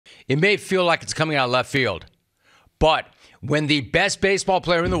It may feel like it's coming out of left field, but when the best baseball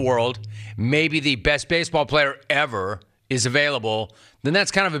player in the world, maybe the best baseball player ever, is available, then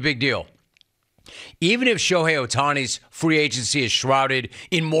that's kind of a big deal. Even if Shohei Ohtani's free agency is shrouded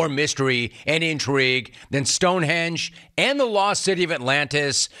in more mystery and intrigue than Stonehenge and the lost city of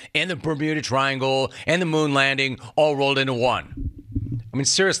Atlantis and the Bermuda Triangle and the moon landing all rolled into one. I mean,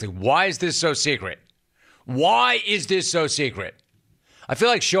 seriously, why is this so secret? Why is this so secret? I feel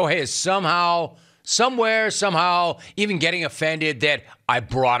like Shohei is somehow, somehow even getting offended that I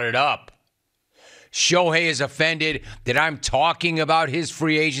brought it up. Shohei is offended that I'm talking about his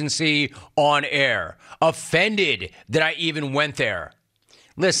free agency on air. Offended that I even went there.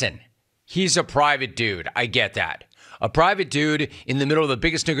 Listen, he's a private dude. I get that. A private dude in the middle of the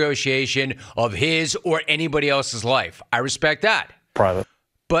biggest negotiation of his or anybody else's life. I respect that. Private.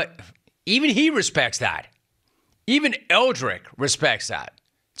 But even he respects that. Even Eldrick respects that.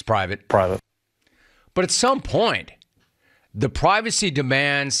 It's private. Private. But at some point, the privacy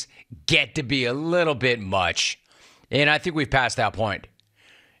demands get to be a little bit much. And I think we've passed that point.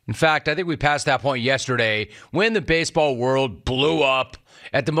 In fact, I think we passed that point yesterday when the baseball world blew up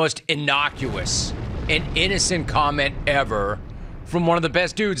at the most innocuous and innocent comment ever from one of the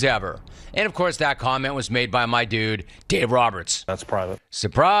best dudes ever. And of course, that comment was made by my dude, Dave Roberts. That's private.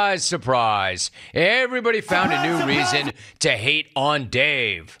 Surprise, surprise. Everybody found a new reason to hate on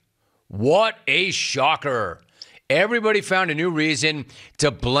Dave. What a shocker. Everybody found a new reason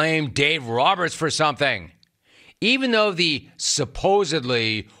to blame Dave Roberts for something, even though the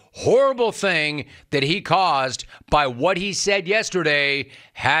supposedly horrible thing that he caused by what he said yesterday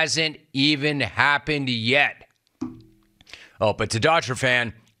hasn't even happened yet. Oh, but to Dodger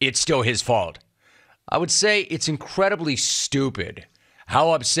fan, it's still his fault. I would say it's incredibly stupid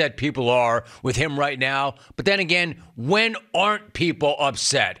how upset people are with him right now. But then again, when aren't people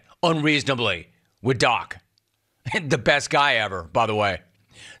upset unreasonably with Doc? The best guy ever, by the way.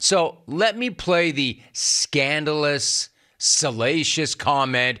 So let me play the scandalous, salacious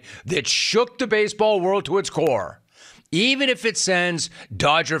comment that shook the baseball world to its core, even if it sends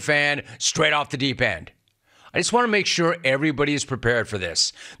Dodger fan straight off the deep end. I just want to make sure everybody is prepared for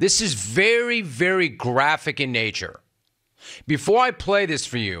this. This is very, very graphic in nature. Before I play this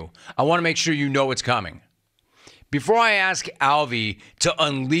for you, I want to make sure you know what's coming. Before I ask Alvy to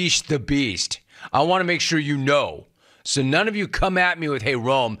unleash the beast, I want to make sure you know, so none of you come at me with, hey,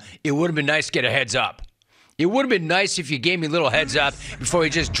 Rome, it would have been nice to get a heads up. It would have been nice if you gave me a little heads up before you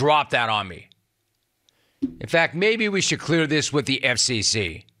just dropped that on me. In fact, maybe we should clear this with the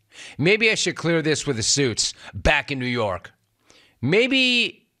FCC. Maybe I should clear this with the suits back in New York.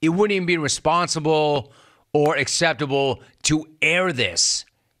 Maybe it wouldn't even be responsible or acceptable to air this.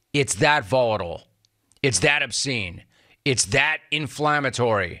 It's that volatile. It's that obscene. It's that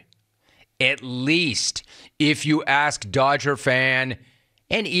inflammatory. At least if you ask Dodger fan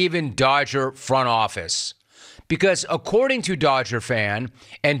and even Dodger front office. Because according to Dodger fan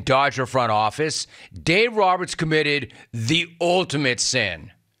and Dodger front office, Dave Roberts committed the ultimate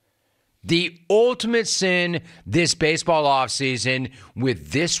sin. The ultimate sin this baseball offseason with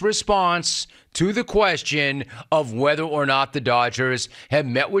this response to the question of whether or not the Dodgers have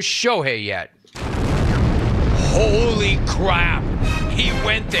met with Shohei yet. Holy crap, he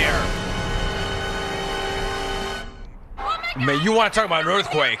went there. Man, you want to talk about an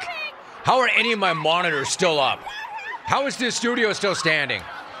earthquake? How are any of my monitors still up? How is this studio still standing?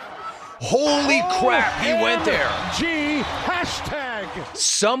 Holy crap, he went there. Hashtag.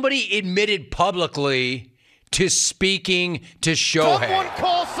 Somebody admitted publicly to speaking to Shohei. Someone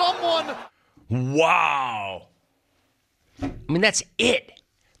call someone. Wow. I mean, that's it.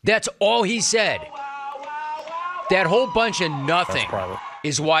 That's all he said. That whole bunch of nothing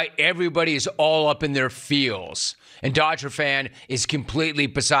is why everybody is all up in their feels. And Dodger fan is completely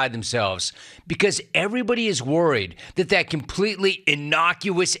beside themselves because everybody is worried that that completely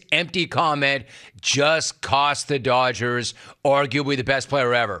innocuous, empty comment just cost the Dodgers arguably the best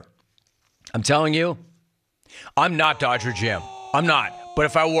player ever. I'm telling you, I'm not Dodger Jim. I'm not. But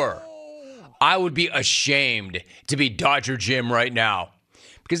if I were, I would be ashamed to be Dodger Jim right now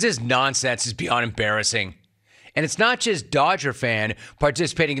because this nonsense is beyond embarrassing. And it's not just Dodger fan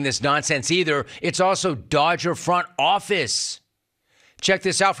participating in this nonsense either. It's also Dodger front office. Check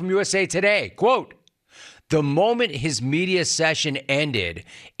this out from USA Today. Quote, the moment his media session ended,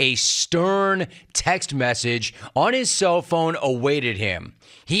 a stern text message on his cell phone awaited him.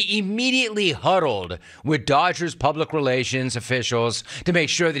 He immediately huddled with Dodgers public relations officials to make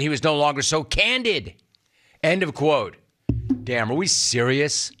sure that he was no longer so candid. End of quote. Damn, are we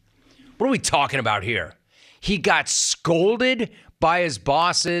serious? What are we talking about here? He got scolded by his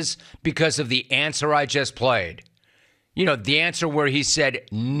bosses because of the answer I just played. You know, the answer where he said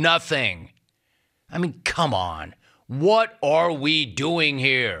nothing. I mean, come on. What are we doing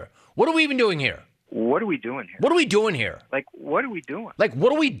here? What are we even doing here? What are we doing here? What are we doing here? Like, what are we doing? Like,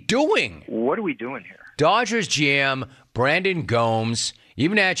 what are we doing? What are we doing here? Dodgers GM Brandon Gomes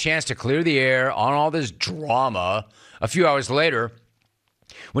even had a chance to clear the air on all this drama a few hours later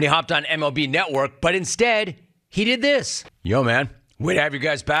when he hopped on MLB Network, but instead, he did this. Yo, man, way to have you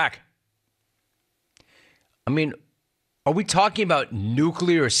guys back. I mean, are we talking about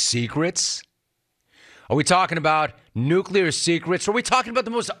nuclear secrets? Are we talking about nuclear secrets? Or are we talking about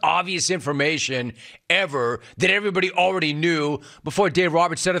the most obvious information ever that everybody already knew before Dave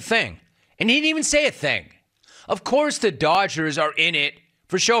Roberts said a thing? And he didn't even say a thing. Of course the Dodgers are in it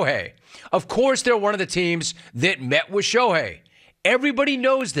for Shohei. Of course they're one of the teams that met with Shohei. Everybody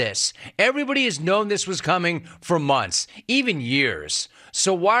knows this. Everybody has known this was coming for months, even years.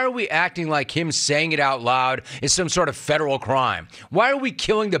 So why are we acting like him saying it out loud is some sort of federal crime? Why are we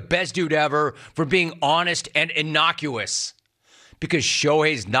killing the best dude ever for being honest and innocuous? Because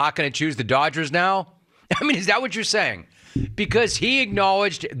Shohei's not going to choose the Dodgers now? I mean, is that what you're saying? Because he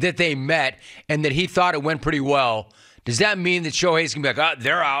acknowledged that they met and that he thought it went pretty well, does that mean that Shohei's going to be like,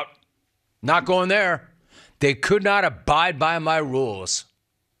 they're out. Not going there. They could not abide by my rules.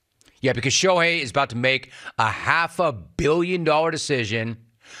 Yeah, because Shohei is about to make a $500 million decision,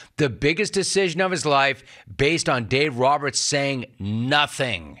 the biggest decision of his life, based on Dave Roberts saying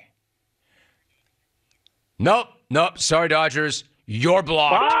nothing. Nope, sorry, Dodgers. You're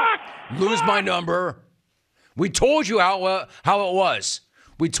blocked. Lose my number. We told you how it was.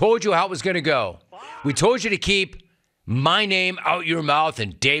 We told you how it was going to go. We told you to keep my name out your mouth,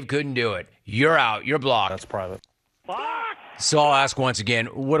 and Dave couldn't do it. You're out. You're blocked. That's private. So I'll ask once again,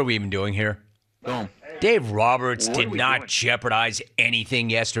 what are we even doing here? Boom. Dave Roberts did not jeopardize anything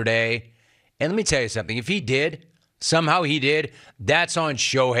yesterday. And let me tell you something. If he did, somehow he did, that's on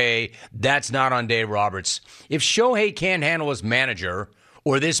Shohei. That's not on Dave Roberts. If Shohei can't handle his manager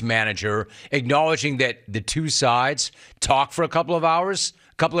or this manager acknowledging that the two sides talk for a couple of hours,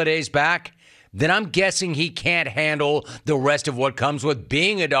 a couple of days back, then I'm guessing he can't handle the rest of what comes with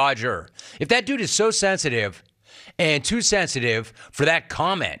being a Dodger. If that dude is so sensitive and too sensitive for that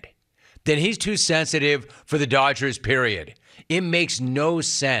comment, then he's too sensitive for the Dodgers, period. It makes no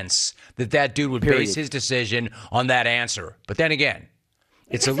sense that that dude would base his decision on that answer. But then again,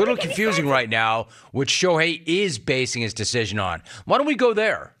 it's a little confusing right now what Shohei is basing his decision on. Why don't we go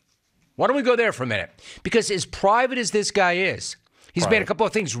there? Why don't we go there for a minute? Because as private as this guy is, he's made a couple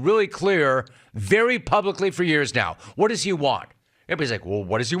of things really clear very publicly for years now. What does he want? Everybody's like, well,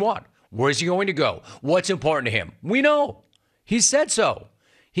 what does he want? Where is he going to go? What's important to him? We know. He said so.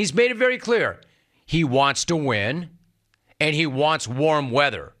 He's made it very clear. He wants to win, and he wants warm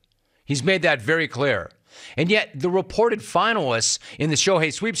weather. He's made that very clear. And yet, the reported finalists in the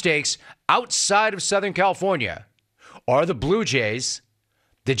Shohei sweepstakes outside of Southern California are the Blue Jays,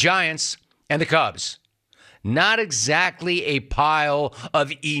 the Giants, and the Cubs. Not exactly a pile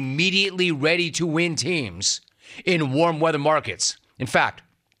of immediately ready-to-win teams in warm weather markets. In fact,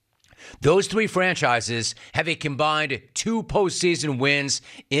 those three franchises have a combined 2 postseason wins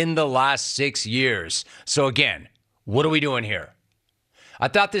in the last 6 years. So again, what are we doing here? I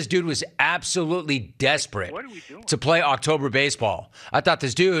thought this dude was absolutely desperate to play October baseball. I thought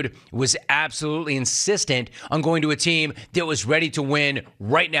this dude was absolutely insistent on going to a team that was ready to win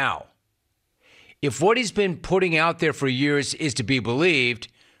right now. If what he's been putting out there for years is to be believed,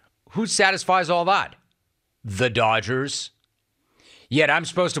 who satisfies all that? The Dodgers. Yet I'm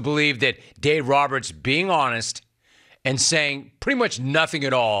supposed to believe that Dave Roberts being honest and saying pretty much nothing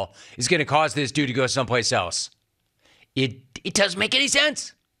at all is going to cause this dude to go someplace else. It doesn't make any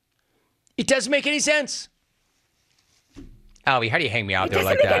sense. It doesn't make any sense. Albie, how do you hang me out there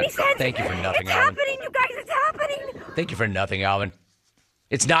like that? Thank you for nothing, Alvin. It's happening, you guys. It's happening. Thank you for nothing, Alvin.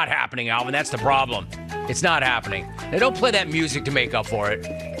 It's not happening, Alvin. That's the problem. It's not happening. Now, don't play that music to make up for it.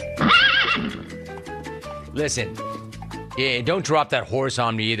 Listen, don't drop that horse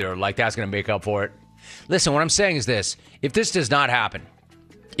on me either, like that's going to make up for it. Listen, what I'm saying is this. If this does not happen,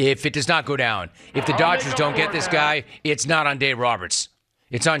 if it does not go down, if the Dodgers don't get this guy, it's not on Dave Roberts.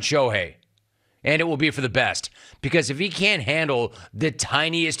 It's on Shohei. And it will be for the best. Because if he can't handle the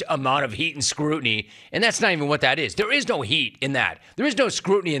tiniest amount of heat and scrutiny, and that's not even what that is. There is no heat in that. There is no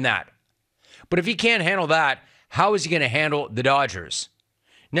scrutiny in that. But if he can't handle that, how is he going to handle the Dodgers?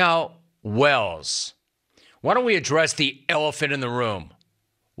 Now, Wells. Why don't we address the elephant in the room?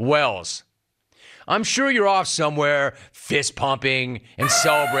 Wells. I'm sure you're off somewhere fist pumping and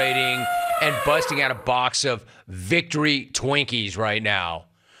celebrating and busting out a box of Victory Twinkies right now.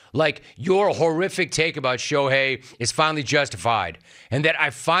 Like, your horrific take about Shohei is finally justified, and that I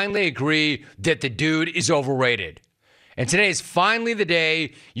finally agree that the dude is overrated. And today is finally the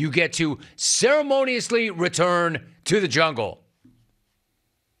day you get to ceremoniously return to the jungle.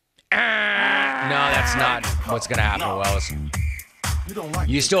 No, that's not what's going to happen, Wells.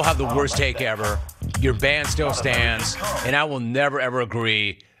 You still have the worst take ever. Your band still stands, and I will never, ever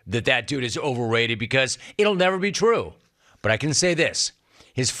agree that that dude is overrated because it'll never be true. But I can say this.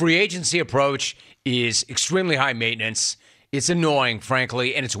 His free agency approach is extremely high maintenance. It's annoying,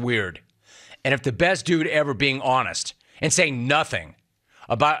 frankly, and it's weird. And if the best dude ever being honest and saying nothing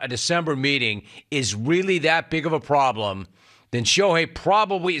about a December meeting is really that big of a problem, then Shohei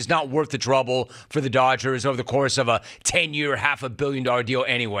probably is not worth the trouble for the Dodgers over the course of a 10-year, $500 million deal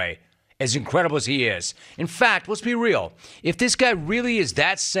anyway, as incredible as he is. In fact, let's be real. If this guy really is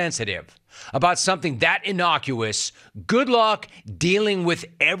that sensitive about something that innocuous, good luck dealing with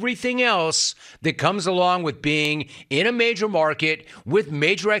everything else that comes along with being in a major market with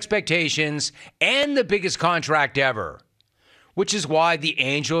major expectations and the biggest contract ever. Which is why the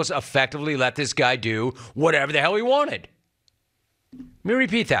Angels effectively let this guy do whatever the hell he wanted. Let me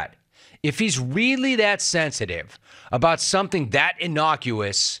repeat that. If he's really that sensitive about something that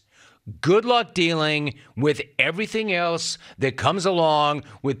innocuous, good luck dealing with everything else that comes along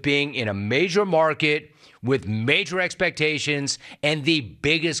with being in a major market with major expectations and the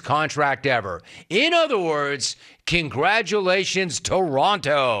biggest contract ever. In other words, congratulations,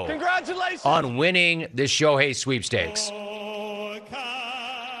 Toronto. Congratulations on winning the Shohei sweepstakes.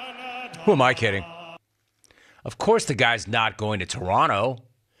 Who am I kidding? Of course the guy's not going to Toronto.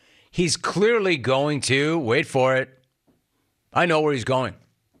 He's clearly going to, wait for it, I know where he's going.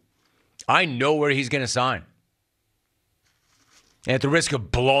 I know where he's going to sign. And at the risk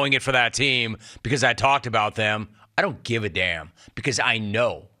of blowing it for that team because I talked about them, I don't give a damn because I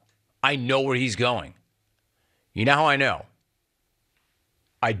know. I know where he's going. You know how I know?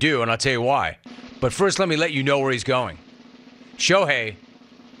 I do, and I'll tell you why. But first, let me let you know where he's going. Shohei,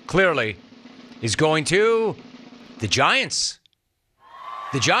 clearly, is going to the Giants.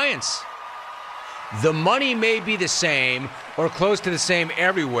 The Giants. The money may be the same or close to the same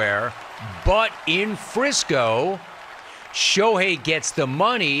everywhere, but in Frisco, Shohei gets the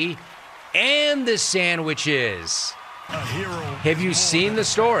money and the sandwiches. Have you seen the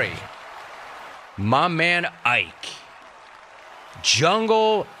story? My man Ike.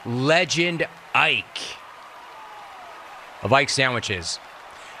 Jungle legend Ike. Of Ike sandwiches.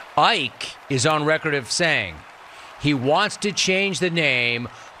 Ike is on record of saying he wants to change the name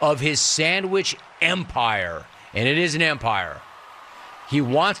of his sandwich empire, and it is an empire. He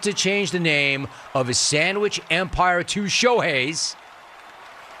wants to change the name of his sandwich empire to Shohei's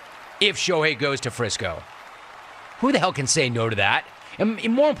if Shohei goes to Frisco. Who the hell can say no to that? And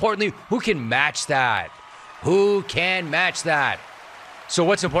more importantly, who can match that? Who can match that? So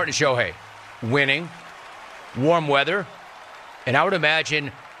what's important to Shohei? Winning, warm weather, and I would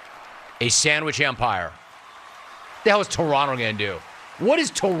imagine a sandwich empire. What the hell is Toronto going to do? What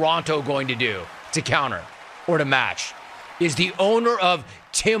is Toronto going to do to counter or to match? Is the owner of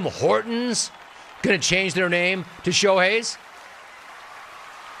Tim Hortons going to change their name to Shohei's?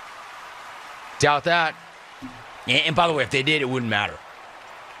 Doubt that. And by the way, if they did, it wouldn't matter.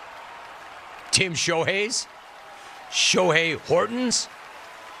 Tim Shohei's? Shohei Hortons?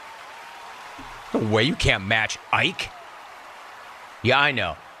 No way, you can't match Ike. Yeah, I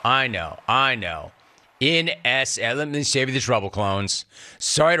know. In SF, let me save you the trouble, clones.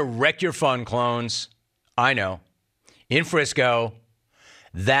 Sorry to wreck your fun, clones. I know. In Frisco,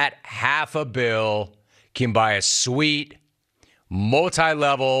 that $500 million can buy a sweet,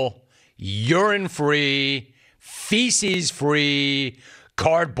 multi-level, urine-free, feces-free,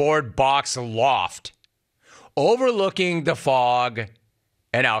 cardboard box loft overlooking the fog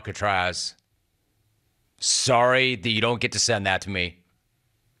and Alcatraz. Sorry that you don't get to send that to me.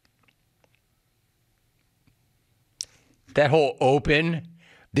 That whole open,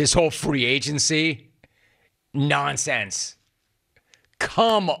 this whole free agency, nonsense.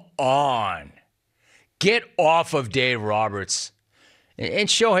 Come on. Get off of Dave Roberts. And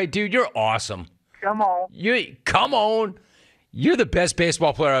Shohei, dude, you're awesome. Come on. Come on. You're the best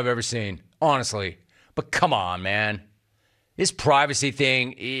baseball player I've ever seen, honestly. But come on, man. This privacy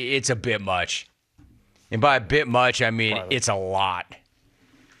thing, it's a bit much. And by a bit much, I mean it's a lot.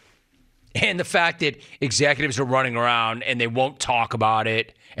 And the fact that executives are running around and they won't talk about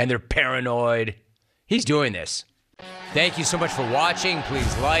it and they're paranoid. He's doing this. Thank you so much for watching.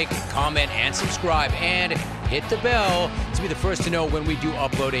 Please like, comment, and subscribe. And hit the bell to be the first to know when we do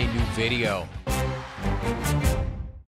upload a new video.